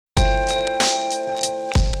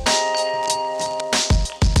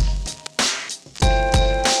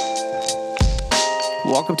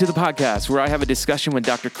Welcome to the podcast where I have a discussion with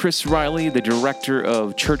Dr. Chris Railey, the director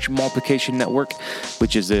of Church Multiplication Network,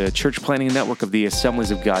 which is a church planting network of the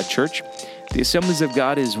Assemblies of God Church. The Assemblies of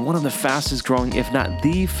God is one of the fastest growing, if not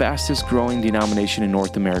the fastest growing denomination in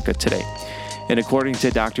North America today. And according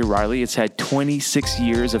to Dr. Railey, it's had 26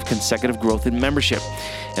 years of consecutive growth in membership.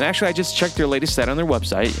 And actually, I just checked their latest stat on their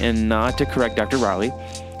website, and not to correct Dr. Railey,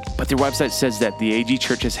 but their website says that the AG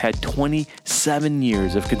Church has had 27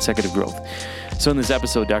 years of consecutive growth. So in this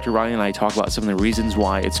episode, Dr. Railey and I talk about some of the reasons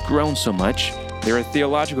why it's grown so much. There are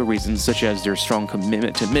theological reasons, such as their strong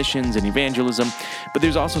commitment to missions and evangelism, but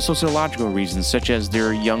there's also sociological reasons, such as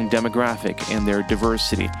their young demographic and their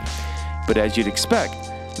diversity. But as you'd expect,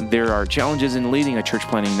 there are challenges in leading a church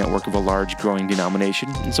planting network of a large growing denomination,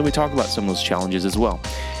 and so we talk about some of those challenges as well.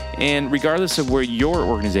 And regardless of where your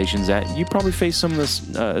organization's at, you probably face some of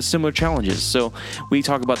the similar challenges. So we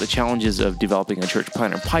talk about the challenges of developing a church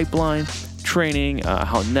planter pipeline, training,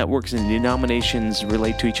 how networks and denominations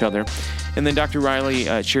relate to each other. And then Dr.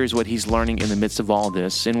 Railey shares what he's learning in the midst of all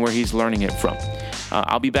this and where he's learning it from.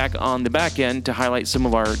 I'll be back on the back end to highlight some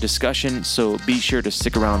of our discussion, so be sure to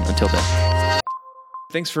stick around until then.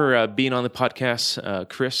 Thanks for being on the podcast,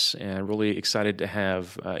 Chris, and really excited to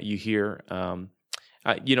have you here.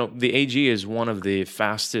 The AG is one of the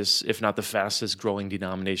fastest, if not the fastest growing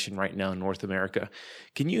denomination right now in North America.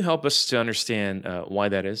 Can you help us to understand why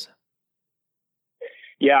that is?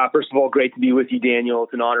 Yeah, first of all, great to be with you, Daniel.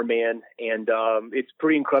 It's an honor, man. And it's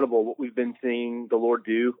pretty incredible what we've been seeing the Lord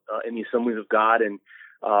do in the Assemblies of God. And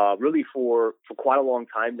really for quite a long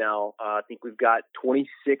time now, I think we've got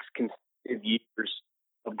 26 consecutive years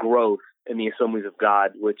of growth in the Assemblies of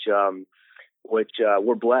God, which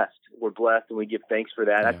we're blessed. We're blessed, and we give thanks for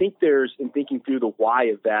that. Yeah. I think in thinking through the why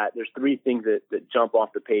of that, there's three things that jump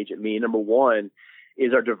off the page at me. Number one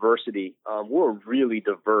is our diversity. We're a really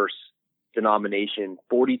diverse denomination,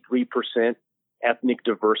 43% ethnic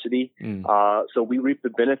diversity. So we reap the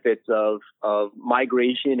benefits of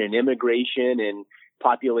migration and immigration and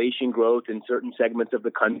population growth in certain segments of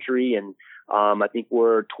the country. And I think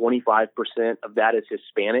we're 25% of that is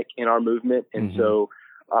Hispanic in our movement. And so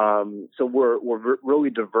we're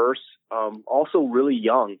really diverse, also really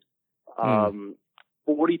young. 40%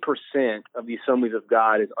 of the Assemblies of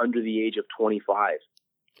God is under the age of 25.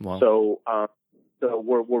 Wow. So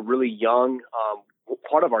we're really young.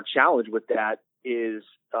 Part of our challenge with that is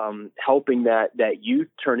helping that youth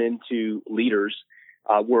turn into leaders.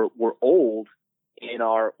 We're old in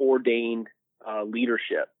our ordained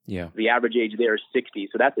leadership. Yeah. The average age there is 60.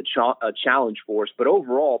 So that's a challenge for us. But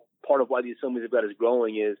overall, part of why the Assemblies of God is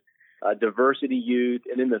growing is diversity, youth.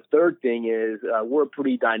 And then the third thing is we're a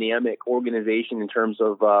pretty dynamic organization in terms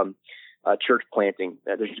of church planting.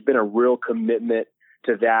 There's been a real commitment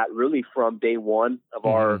to that really from day one of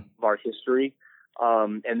our history.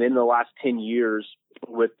 And then the last 10 years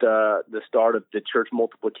with the start of the Church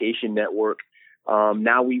Multiplication Network,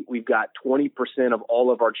 now we've got 20% of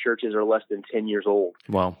all of our churches are less than 10 years old.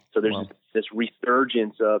 Wow. So there's this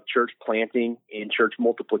resurgence of church planting and church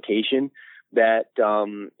multiplication that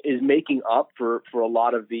is making up for a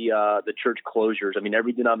lot of the church closures. I mean,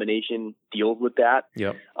 every denomination deals with that.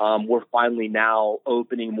 Yep. We're finally now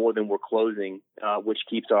opening more than we're closing, which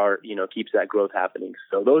keeps that growth happening.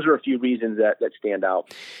 So those are a few reasons that stand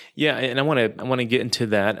out. Yeah, and I want to get into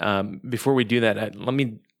that. Before we do that,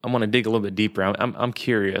 I want to dig a little bit deeper. I'm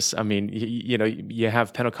curious. I mean, you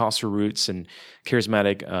have Pentecostal roots and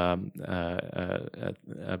charismatic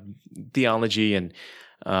theology, and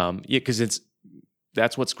because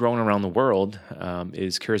that's what's growing around the world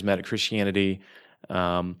is charismatic Christianity.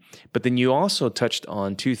 But then you also touched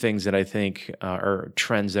on two things that I think are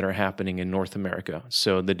trends that are happening in North America.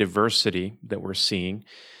 So the diversity that we're seeing,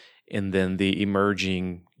 and then the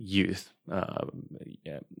emerging youth.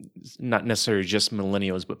 Not necessarily just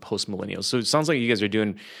millennials, but post-millennials. So it sounds like you guys are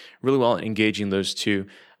doing really well in engaging those two.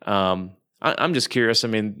 I'm just curious, I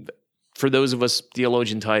mean, for those of us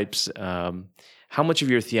theologian types, how much of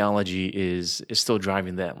your theology is still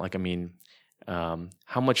driving that? Like, I mean,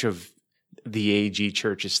 how much of the AG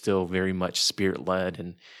Church is still very much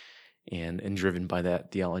Spirit-led and driven by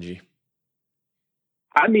that theology?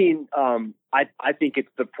 I mean, I think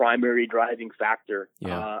it's the primary driving factor.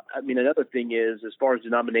 Yeah. I mean, another thing is, as far as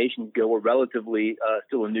denominations go, we're relatively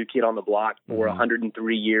still a new kid on the block. We're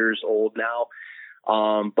 103 years old now.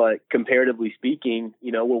 But comparatively speaking,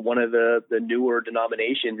 we're one of the newer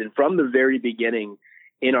denominations. And from the very beginning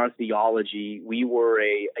in our theology, we were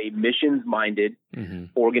a missions-minded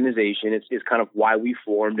organization. It's kind of why we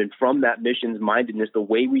formed. And from that missions-mindedness, the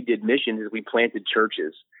way we did missions is we planted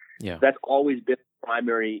churches. Yeah. That's always been the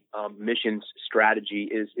primary missions strategy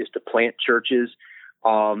is to plant churches.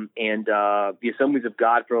 The Assemblies of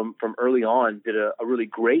God from early on did a really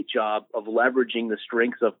great job of leveraging the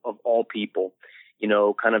strengths of all people.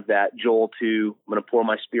 Kind of that Joel 2, I'm going to pour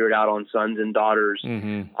my spirit out on sons and daughters.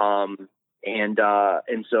 Mm-hmm.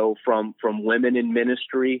 And so from women in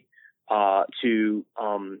ministry to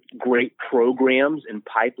great programs and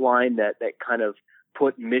pipeline that kind of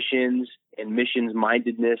put missions and missions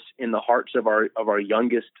mindedness in the hearts of our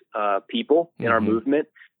youngest people in our movement.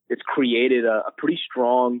 It's created a pretty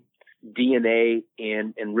strong DNA,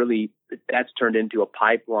 and really that's turned into a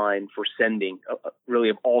pipeline for sending, really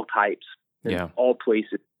of all types, in all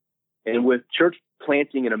places. And with church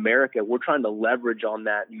planting in America, we're trying to leverage on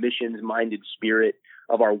that missions-minded spirit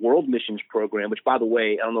of our World Missions Program, which, by the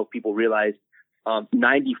way, I don't know if people realize,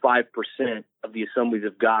 95% of the Assemblies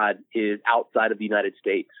of God is outside of the United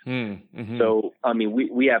States. Mm-hmm. So,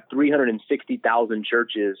 we have 360,000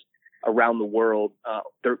 churches around the world.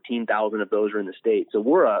 13,000 of those are in the States. So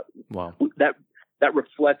we're that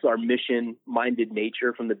reflects our mission-minded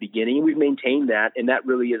nature from the beginning. We've maintained that, and that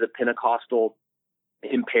really is a Pentecostal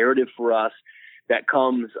imperative for us that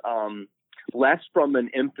comes less from an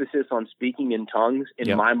emphasis on speaking in tongues,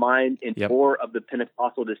 in my mind, and more of the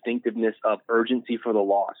Pentecostal distinctiveness of urgency for the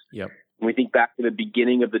lost. When we think back to the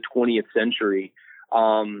beginning of the 20th century,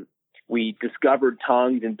 we discovered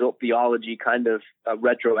tongues and built theology kind of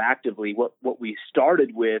retroactively. What we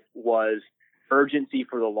started with was urgency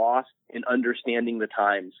for the lost and understanding the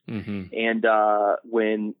times. Mm-hmm. And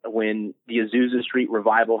when the Azusa Street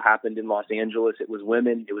revival happened in Los Angeles, it was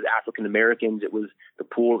women, it was African Americans, it was the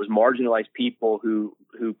poor, it was marginalized people who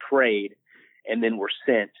prayed and then were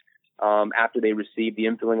sent after they received the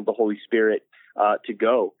infilling of the Holy Spirit to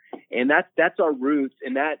go. And that's our roots,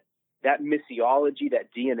 and that missiology,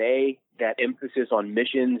 that DNA, that emphasis on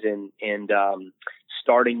missions and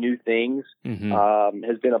starting new things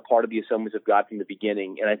has been a part of the Assemblies of God from the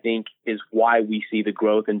beginning, and I think is why we see the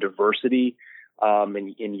growth and diversity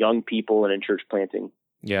in young people and in church planting.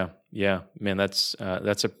 Yeah, man, that's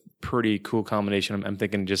a pretty cool combination. I'm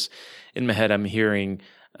thinking, just in my head, I'm hearing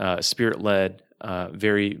spirit-led,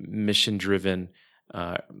 very mission-driven,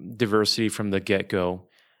 diversity from the get-go.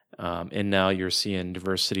 And now you're seeing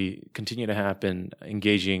diversity continue to happen,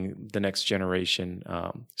 engaging the next generation.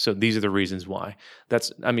 So these are the reasons why.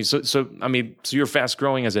 So you're fast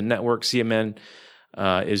growing as a network. CMN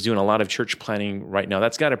is doing a lot of church planning right now.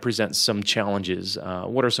 That's got to present some challenges.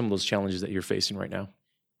 What are some of those challenges that you're facing right now?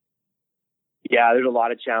 Yeah, there's a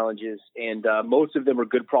lot of challenges, and most of them are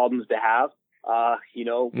good problems to have.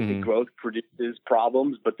 The growth produces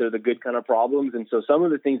problems, but they're the good kind of problems. And so some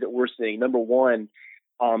of the things that we're seeing, number one,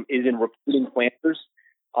 is in recruiting planters.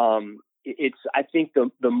 I think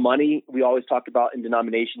the money we always talk about in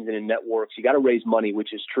denominations and in networks, you got to raise money,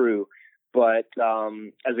 which is true. But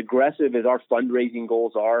as aggressive as our fundraising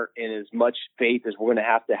goals are, and as much faith as we're going to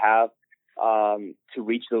have to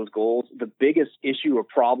reach those goals, the biggest issue or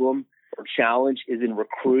problem or challenge is in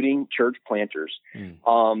recruiting church planters.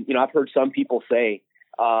 I've heard some people say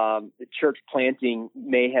the church planting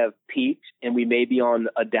may have peaked and we may be on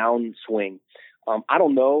a downswing. I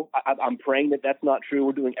don't know. I'm praying that that's not true.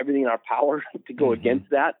 We're doing everything in our power to go against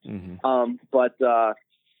that. But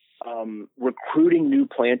recruiting new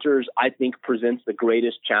planters, I think, presents the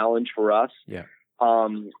greatest challenge for us.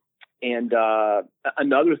 And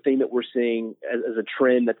another thing that we're seeing as a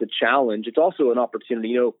trend that's a challenge, it's also an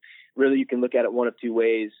opportunity. Really, you can look at it one of two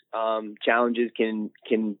ways. Challenges can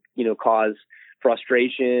cause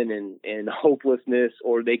frustration and hopelessness,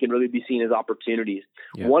 or they can really be seen as opportunities.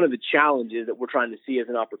 One of the challenges that we're trying to see as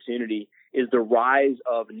an opportunity is the rise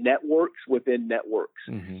of networks within networks.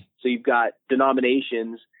 So you've got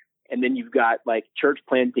denominations, and then you've got like church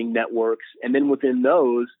planting networks, and then within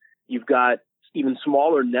those, you've got even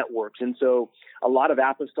smaller networks. And so a lot of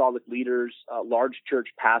apostolic leaders, large church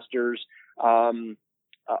pastors,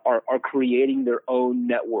 are creating their own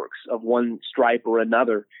networks of one stripe or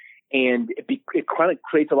another. And it kind of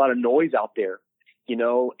creates a lot of noise out there,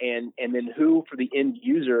 and then who, for the end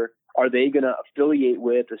user, are they going to affiliate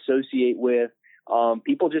with, associate with?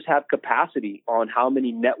 People just have capacity on how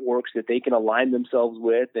many networks that they can align themselves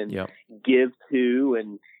with and give to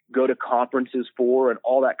and go to conferences for and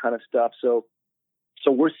all that kind of stuff. So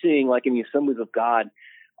we're seeing, like in the Assemblies of God,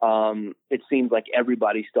 it seems like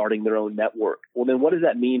everybody's starting their own network. Well, then what does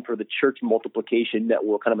that mean for the church multiplication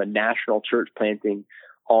network, kind of a national church planting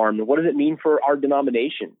arm? And what does it mean for our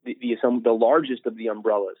denomination, the largest of the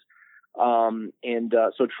umbrellas?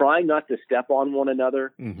 So trying not to step on one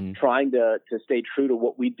another, trying to stay true to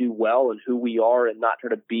what we do well and who we are, and not try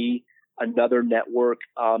to be another network.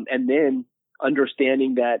 And then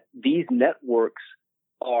understanding that these networks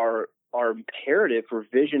are are imperative for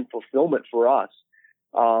vision fulfillment for us,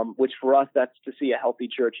 which for us, that's to see a healthy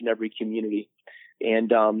church in every community.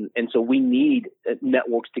 And so we need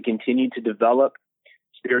networks to continue to develop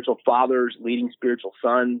spiritual fathers, leading spiritual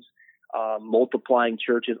sons, multiplying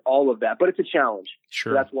churches, all of that. But it's a challenge.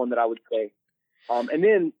 Sure. So that's one that I would say. And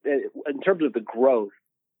then in terms of the growth,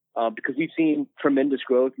 because we've seen tremendous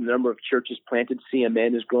growth in the number of churches planted,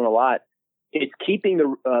 CMN has grown a lot. It's keeping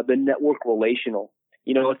the network relational.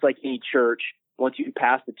 It's like any church. Once you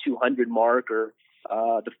pass the 200 mark or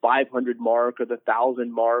the 500 mark or the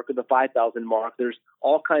 1,000 mark or the 5,000 mark, there's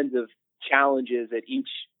all kinds of challenges at each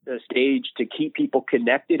stage to keep people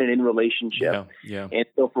connected and in relationship. Yeah. And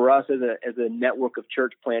so for us as a network of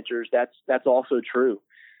church planters, that's also true.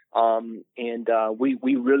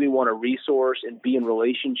 We really want to resource and be in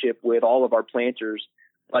relationship with all of our planters,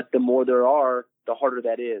 but the more there are, the harder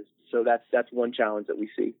that is. So that's one challenge that we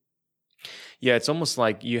see. Yeah, it's almost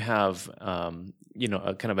like you have, a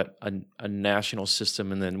kind of a national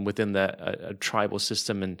system, and then within that, a tribal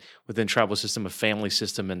system, and within tribal system, a family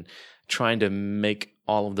system, and trying to make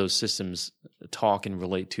all of those systems talk and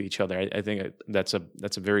relate to each other. I think that's a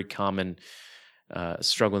very common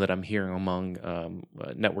struggle that I'm hearing among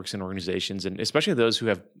networks and organizations, and especially those who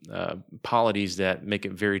have polities that make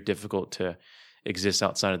it very difficult to exist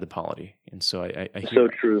outside of the polity. And so I hear, so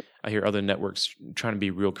true. I hear other networks trying to be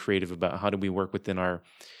real creative about how do we work within our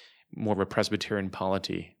more of a Presbyterian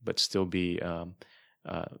polity, but still be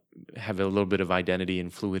have a little bit of identity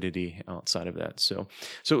and fluidity outside of that. So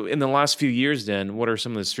in the last few years, then, what are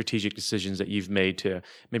some of the strategic decisions that you've made to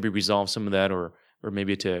maybe resolve some of that, or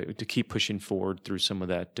maybe to keep pushing forward through some of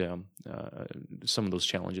that, some of those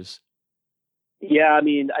challenges? Yeah,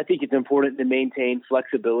 I think it's important to maintain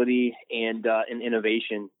flexibility and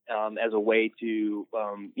innovation as a way to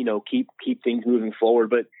keep things moving forward.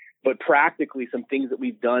 But practically, some things that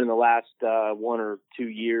we've done in the last 1 or 2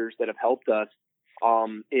 years that have helped us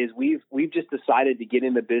is we've just decided to get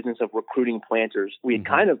in the business of recruiting planters. We had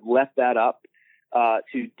kind of left that up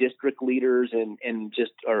to district leaders and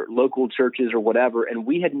just our local churches or whatever, and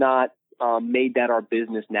we had not made that our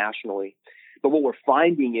business nationally. But what we're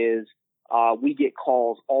finding is we get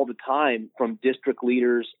calls all the time from district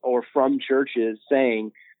leaders or from churches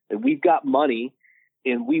saying that we've got money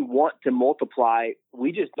and we want to multiply.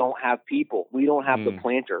 We just don't have people. We don't have the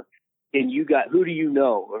planter. And who do you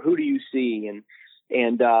know or who do you see?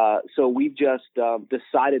 And so we've just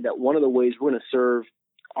decided that one of the ways we're going to serve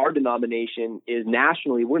our denomination is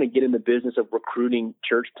nationally. We're going to get in the business of recruiting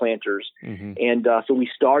church planters. And so we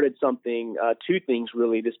started something, 2 things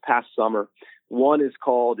really this past summer. One is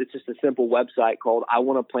it's just a simple website called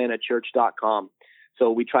iwanttoplantachurch.com. So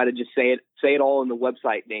we try to just say it all in the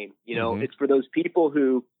website name. It's for those people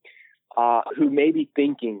who may be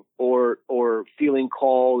thinking or feeling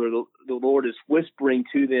called, or the Lord is whispering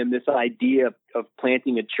to them this idea of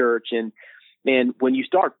planting a church. And when you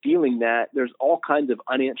start feeling that, there's all kinds of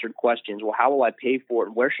unanswered questions. Well, how will I pay for it?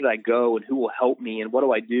 And where should I go? And who will help me? And what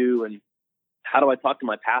do I do? And how do I talk to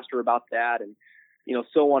my pastor about that? And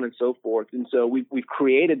so on and so forth. And so we've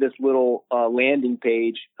created this little landing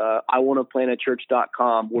page,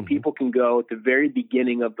 iwanttoplantachurch.com, where people can go at the very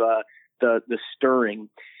beginning of the stirring,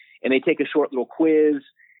 and they take a short little quiz,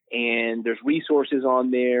 and there's resources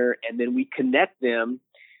on there, and then we connect them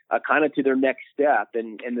kind of to their next step.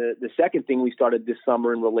 And the second thing we started this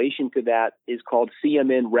summer in relation to that is called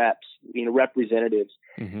CMN reps, representatives.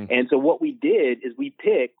 And so what we did is we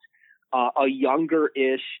picked a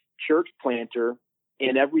younger-ish church planter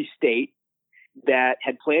in every state that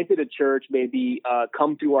had planted a church, maybe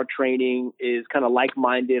come through our training, is kind of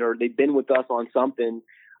like-minded, or they've been with us on something,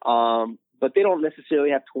 but they don't necessarily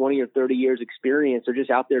have 20 or 30 years experience. They're just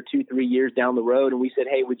out there 2-3 years down the road. And we said,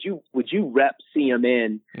 hey, would you rep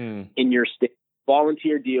CMN in your state?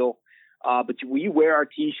 Volunteer deal. But will you wear our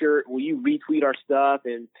T-shirt? Will you retweet our stuff?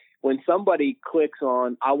 And when somebody clicks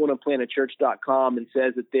on iwanttoplantachurch.com and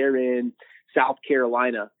says that they're in South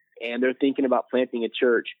Carolina and they're thinking about planting a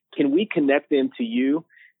church, can we connect them to you?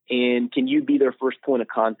 And can you be their first point of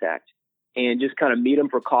contact? And just kind of meet them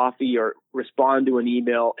for coffee or respond to an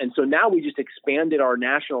email. And so now we just expanded our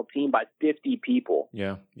national team by 50 people.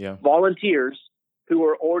 Yeah. Volunteers who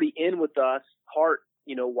are already in with us,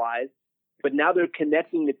 wise, but now they're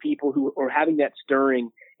connecting to people who are having that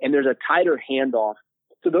stirring, and there's a tighter handoff.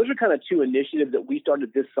 So those are kind of 2 initiatives that we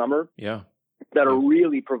started this summer. That are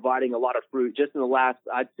really providing a lot of fruit. Just in the last,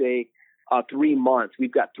 I'd say, 3 months,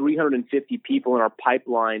 we've got 350 people in our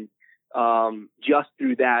pipeline just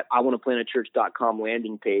through that iwanttoplantachurch.com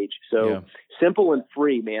landing page. So simple and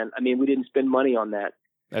free, man. We didn't spend money on that.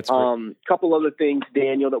 That's great. Couple other things,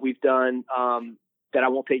 Daniel, that we've done. that I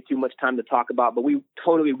won't take too much time to talk about, but we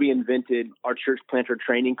totally reinvented our church planter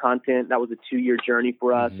training content. That was a 2-year journey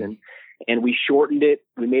for us. Mm-hmm. And we shortened it.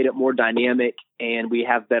 We made it more dynamic, and we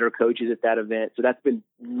have better coaches at that event. So that's been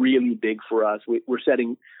really big for us. We're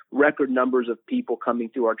setting record numbers of people coming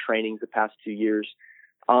through our trainings the past 2 years.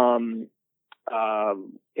 And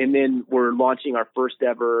then we're launching our first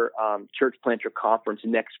ever church planter conference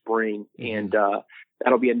next spring. Mm-hmm. And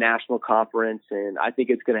that'll be a national conference. And I think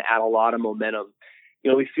it's going to add a lot of momentum.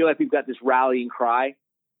 We feel like we've got this rallying cry.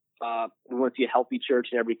 We want to see a healthy church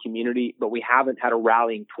in every community, but we haven't had a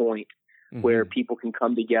rallying point where people can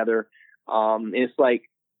come together. And it's like,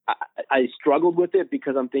 I struggled with it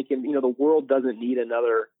because I'm thinking, the world doesn't need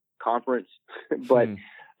another conference, but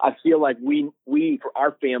I feel like we for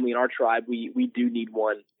our family and our tribe, we do need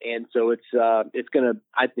one. And so it's going to,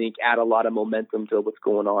 I think, add a lot of momentum to what's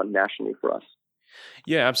going on nationally for us.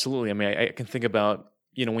 Yeah, absolutely. I mean, I can think about,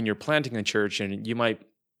 when you're planting a church, and you might,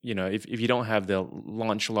 if you don't have the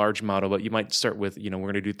launch large model, but you might start with, we're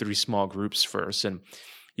going to do 3 small groups first, and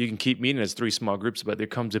you can keep meeting as 3 small groups, but there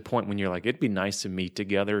comes a point when you're like, it'd be nice to meet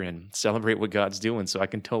together and celebrate what God's doing. So I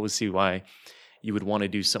can totally see why you would want to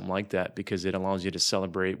do something like that, because it allows you to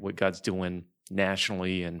celebrate what God's doing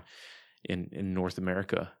nationally and in North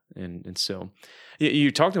America. And so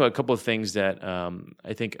you talked about a couple of things that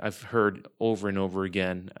I think I've heard over and over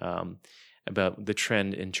again about the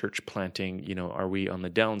trend in church planting. Are we on the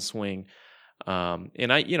downswing?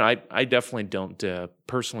 And I definitely don't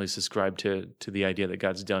personally subscribe to the idea that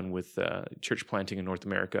God's done with church planting in North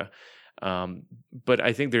America. But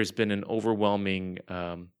I think there's been an overwhelming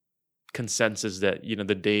consensus that,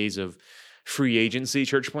 the days of free agency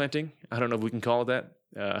church planting, I don't know if we can call it that,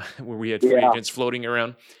 where we had free agents floating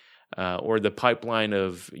around, or the pipeline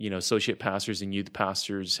of, associate pastors and youth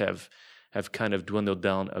pastors have kind of dwindled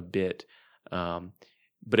down a bit.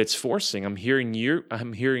 But it's forcing, I'm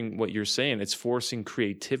hearing what you're saying, it's forcing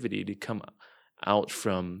creativity to come out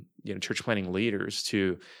from, church planting leaders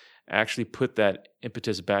to actually put that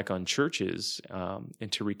impetus back on churches,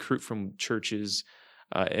 and to recruit from churches,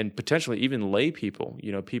 and potentially even lay people,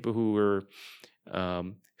 people who are,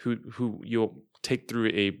 who you'll take through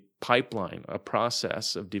a pipeline, a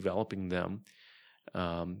process of developing them.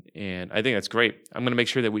 And I think that's great. I'm going to make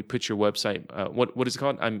sure that we put your website, what is it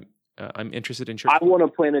called? I'm interested in church. I want to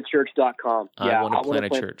plant a church.com. Yeah, I want to plant a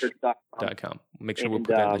church.com. Make sure we'll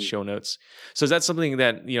put that in the show notes. So is that something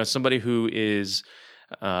that, somebody who is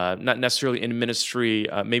not necessarily in ministry,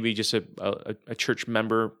 maybe just a church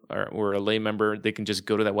member or a lay member, they can just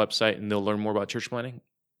go to that website and they'll learn more about church planting?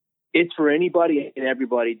 It's for anybody and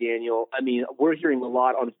everybody, Daniel. I mean, we're hearing a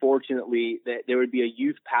lot, unfortunately, that there would be a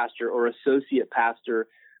youth pastor or associate pastor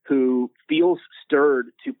who feels stirred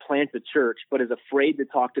to plant a church, but is afraid to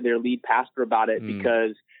talk to their lead pastor about it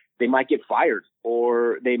because they might get fired,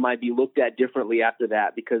 or they might be looked at differently after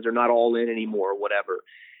that because they're not all in anymore or whatever.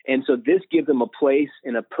 And so this gives them a place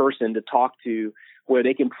and a person to talk to where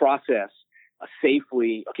they can process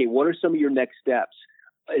safely, okay, what are some of your next steps?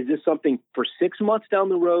 Is this something for 6 months down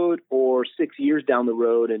the road or 6 years down the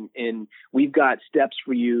road? And we've got steps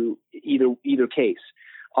for you, either case.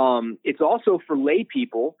 It's also for lay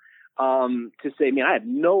people to say, man, I have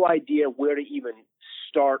no idea where to even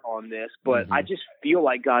start on this, but I just feel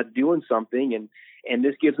like God's doing something, and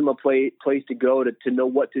this gives them a place to go to know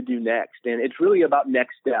what to do next. And it's really about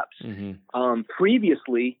next steps.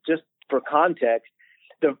 Previously, just for context,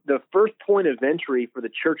 the first point of entry for the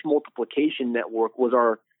Church Multiplication Network was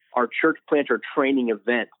our church planter training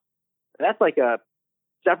event. That's like a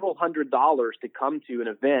several $100s to come to an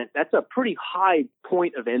event. That's a pretty high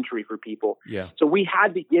point of entry for people. Yeah. So we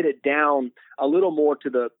had to get it down a little more to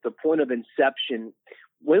the point of inception.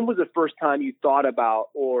 When was the first time you thought about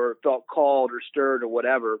or felt called or stirred or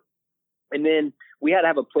whatever? And then we had to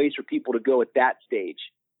have a place for people to go at that stage.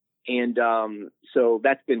 And so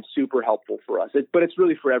that's been super helpful for us. But it's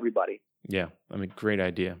really for everybody. Yeah. I mean, great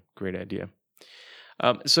idea. Great idea.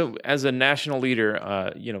 So as a national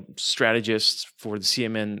leader, strategist for the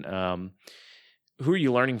CMN, who are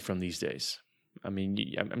you learning from these days? I mean,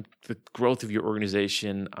 the growth of your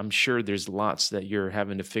organization, I'm sure there's lots that you're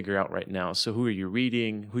having to figure out right now. So who are you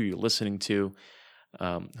reading? Who are you listening to? Who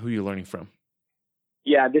are you learning from?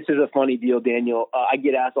 Yeah, this is a funny deal, Daniel. I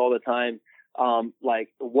get asked all the time, like,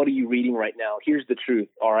 what are you reading right now? Here's the truth.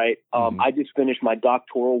 All right. I just finished my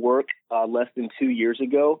doctoral work less than 2 years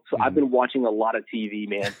ago. So I've been watching a lot of TV,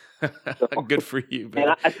 man. So, good for you,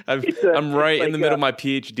 man. I'm right in the middle of my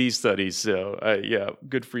PhD studies. So yeah,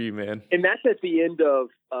 good for you, man. And that's at the end of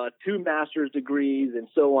 2 master's degrees and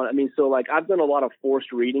so on. I mean, so like I've done a lot of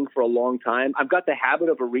forced reading for a long time. I've got the habit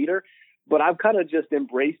of a reader, But I've kind of just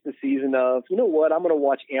embraced the season of, you know what, I'm going to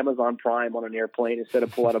watch Amazon Prime on an airplane instead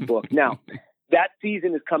of pull out a book. Now, that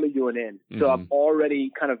season is coming to an end. So I've already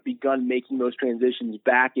kind of begun making those transitions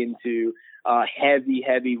back into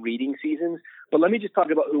heavy reading seasons. But let me just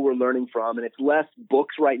talk about who we're learning from. And it's less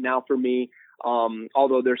books right now for me,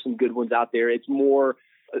 although there's some good ones out there. It's more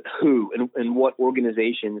who and what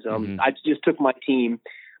organizations. I just took my team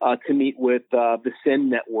to meet with the Send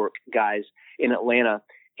Network guys in Atlanta.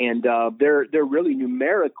 And they're really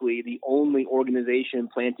numerically the only organization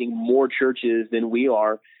planting more churches than we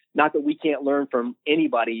are. Not that we can't learn from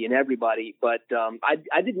anybody and everybody, but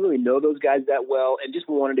I didn't really know those guys that well and just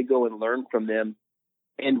wanted to go and learn from them.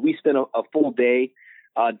 And we spent a full day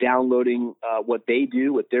downloading what they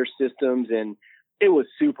do with their systems, and it was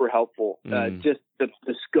super helpful. Just the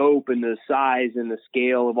scope and the size and the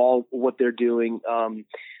scale of all what they're doing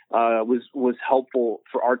was helpful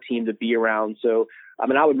for our team to be around. So, I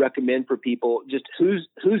mean, I would recommend for people just who's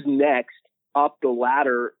next up the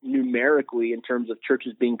ladder numerically in terms of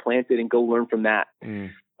churches being planted, and go learn from that.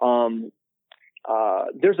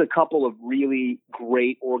 There's a couple of really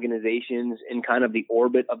great organizations in kind of the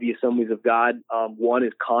orbit of the Assemblies of God. One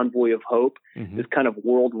is Convoy of Hope, this kind of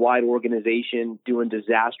worldwide organization doing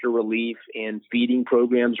disaster relief and feeding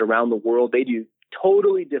programs around the world. They do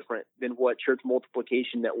totally different than what Church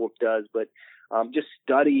Multiplication Network does, but just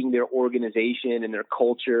studying their organization and their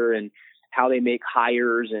culture and how they make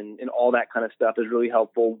hires and all that kind of stuff is really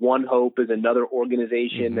helpful. One Hope is another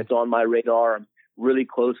organization that's on my radar. I'm really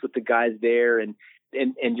close with the guys there. And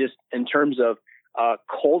just in terms of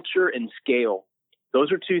culture and scale,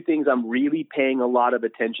 those are two things I'm really paying a lot of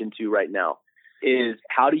attention to right now, is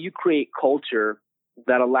how do you create culture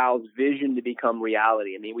that allows vision to become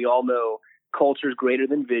reality? I mean, we all know culture is greater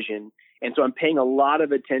than vision. And so I'm paying a lot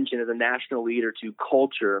of attention as a national leader to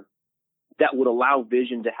culture that would allow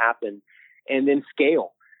vision to happen. And then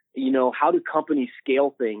scale, how do companies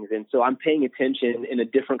scale things? And so I'm paying attention in a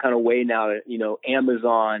different kind of way now to,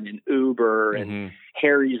 Amazon and Uber and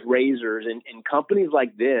Harry's Razors and companies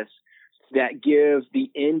like this that give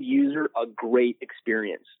the end user a great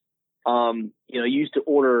experience. You used to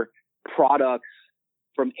order products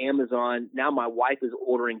from Amazon. Now my wife is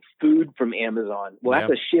ordering food from Amazon. Well,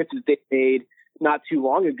 that's a shift that they made not too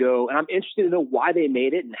long ago. And I'm interested to know why they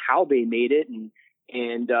made it and how they made it and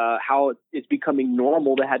how it's becoming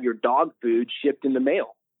normal to have your dog food shipped in the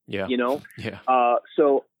mail.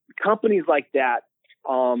 So companies like that,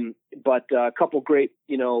 but a couple great,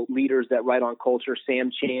 leaders that write on culture,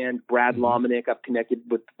 Sam Chand, Brad Lomenick. I've connected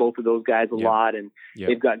with both of those guys a lot, and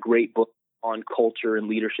they've got great books on culture and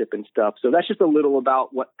leadership and stuff. So that's just a little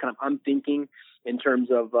about what kind of I'm thinking in terms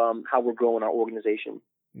of how we're growing our organization.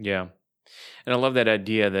 Yeah. And I love that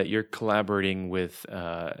idea that you're collaborating with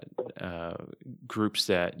groups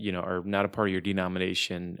that are not a part of your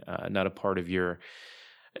denomination, not a part of your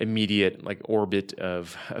immediate orbit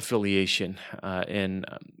of affiliation, and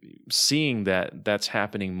seeing that that's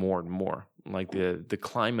happening more and more. Like the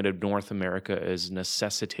climate of North America is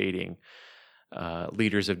necessitating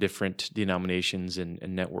leaders of different denominations and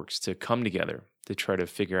networks to come together to try to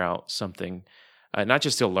figure out something, not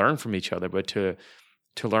just to learn from each other, but to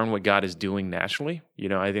learn what God is doing nationally.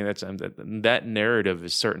 I think that narrative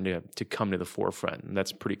is starting to come to the forefront, and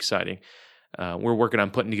that's pretty exciting. We're working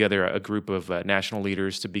on putting together a group of national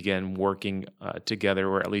leaders to begin working together,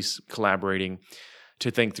 or at least collaborating, to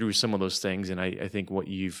think through some of those things. And I think what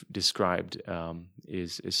you've described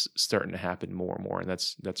is starting to happen more and more, and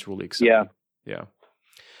that's really exciting. Yeah.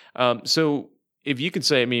 So if you could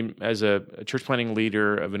say, as a church planning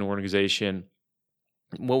leader of an organization,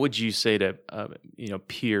 what would you say to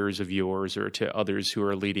peers of yours or to others who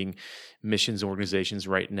are leading missions organizations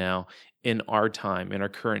right now in our time, in our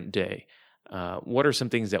current day? What are some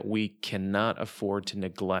things that we cannot afford to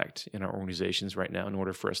neglect in our organizations right now in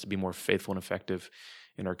order for us to be more faithful and effective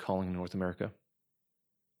in our calling in North America?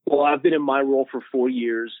 Well, I've been in my role for 4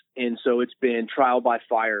 years, and so it's been trial by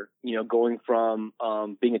fire, going from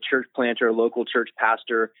being a church planter, a local church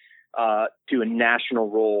pastor, to a national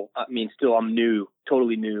role. Still I'm new,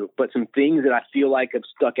 totally new, but some things that I feel like have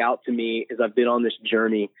stuck out to me as I've been on this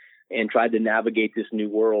journey and tried to navigate this new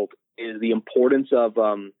world is the importance of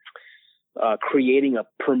creating a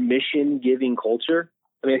permission-giving culture.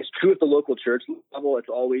 It's true at the local church level. It's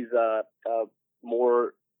always a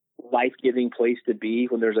more life-giving place to be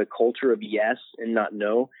when there's a culture of yes and not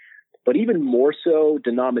no. But even more so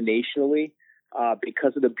denominationally,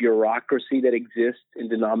 because of the bureaucracy that exists in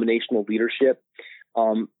denominational leadership,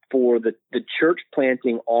 for the church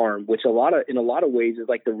planting arm, which in a lot of ways is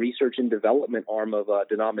like the research and development arm of a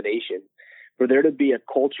denomination. for there to be a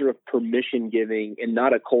culture of permission giving and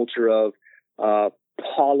not a culture of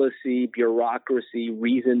policy, bureaucracy,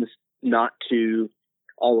 reasons not to,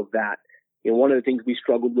 all of that. One of the things we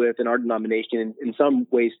struggled with in our denomination, and in some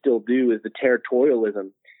ways still do, is the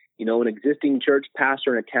territorialism. An existing church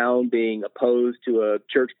pastor in a town being opposed to a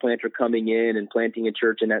church planter coming in and planting a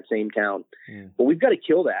church in that same town. Well, we've got to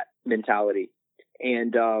kill that mentality.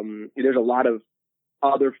 And there's a lot of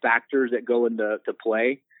other factors that go into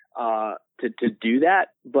play to do that.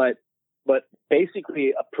 But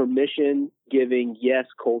basically a permission giving yes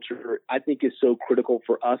culture, I think, is so critical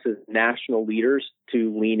for us as national leaders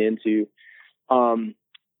to lean into.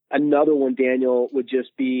 Another one, Daniel, would just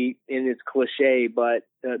be, and it's cliche, but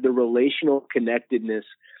the relational connectedness.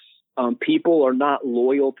 People are not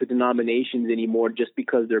loyal to denominations anymore just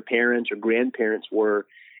because their parents or grandparents were.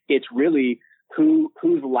 It's really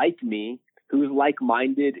who's like me, who's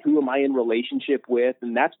like-minded, who am I in relationship with,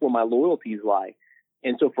 and that's where my loyalties lie.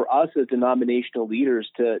 And so for us as denominational leaders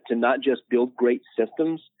to not just build great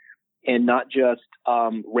systems and not just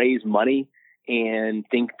raise money and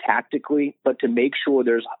think tactically, but to make sure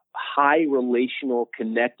there's high relational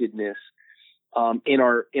connectedness in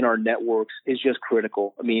our networks is just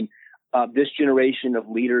critical. I mean, this generation of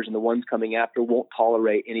leaders and the ones coming after won't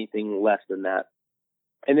tolerate anything less than that.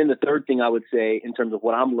 And then the third thing I would say in terms of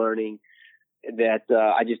what I'm learning that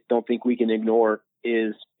I just don't think we can ignore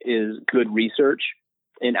is good research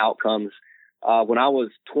and outcomes. When I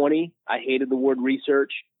was 20, I hated the word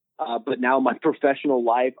research. But now in my professional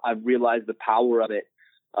life, I've realized the power of it.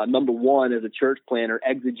 Number one, as a church planner,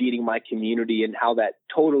 exegeting my community and how that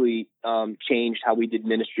totally changed how we did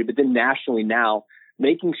ministry. But then nationally now,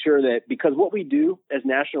 making sure that, because what we do as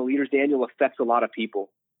national leaders, Daniel, affects a lot of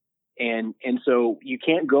people. And so you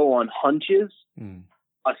can't go on hunches,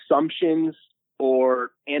 assumptions,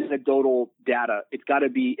 or anecdotal data. It's got to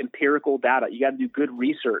be empirical data. You got to do good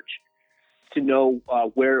research to know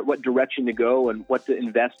what direction to go and what to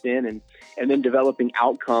invest in, and then developing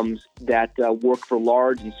outcomes that work for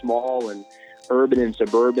large and small and urban and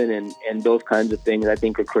suburban and those kinds of things I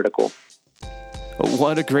think are critical.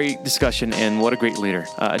 What a great discussion and what a great leader.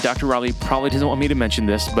 Dr. Railey probably doesn't want me to mention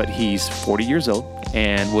this, but he's 40 years old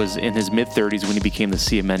and was in his mid-30s when he became the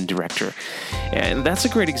CMN director. And that's a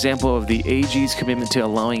great example of the AG's commitment to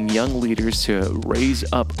allowing young leaders to raise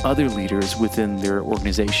up other leaders within their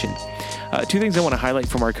organization. Two things I want to highlight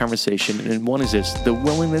from our conversation, and one is this: the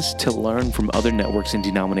willingness to learn from other networks and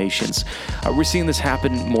denominations. We're seeing this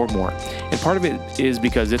happen more and more, and part of it is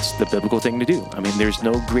because it's the biblical thing to do. I mean, there's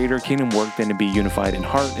no greater kingdom work than to be unified in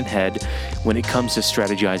heart and head when it comes to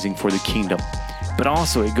strategizing for the kingdom. But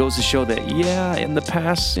also, it goes to show that, in the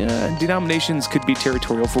past, denominations could be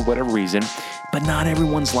territorial for whatever reason, but not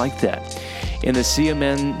everyone's like that. In the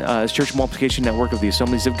CMN, Church Multiplication Network of the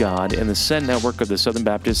Assemblies of God, and the SEN Network of the Southern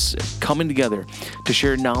Baptists coming together to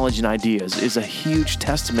share knowledge and ideas is a huge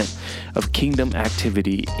testament of kingdom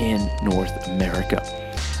activity in North America.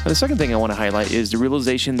 Now, the second thing I want to highlight is the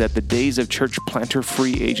realization that the days of church planter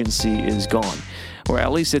free agency is gone, or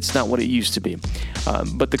at least it's not what it used to be.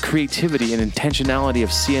 But the creativity and intentionality of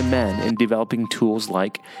CMN in developing tools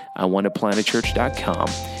like iwanttoplantachurch.com,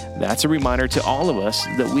 that's a reminder to all of us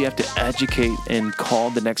that we have to educate and call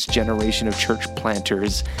the next generation of church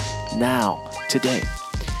planters now, today.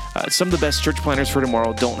 Some of the best church planters for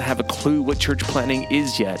tomorrow don't have a clue what church planting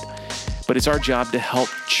is yet, but it's our job to help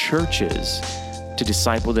churches to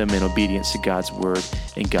disciple them in obedience to God's word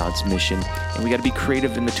and God's mission. And we got to be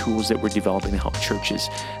creative in the tools that we're developing to help churches.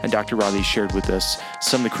 And Dr. Railey shared with us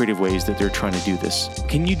some of the creative ways that they're trying to do this.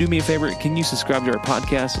 Can you do me a favor? Can you subscribe to our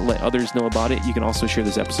podcast and let others know about it? You can also share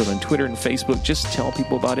this episode on Twitter and Facebook. Just tell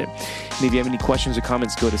people about it. And if you have any questions or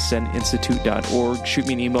comments, go to seninstitute.org. Shoot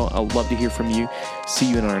me an email. I'd love to hear from you. See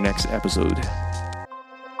you in our next episode.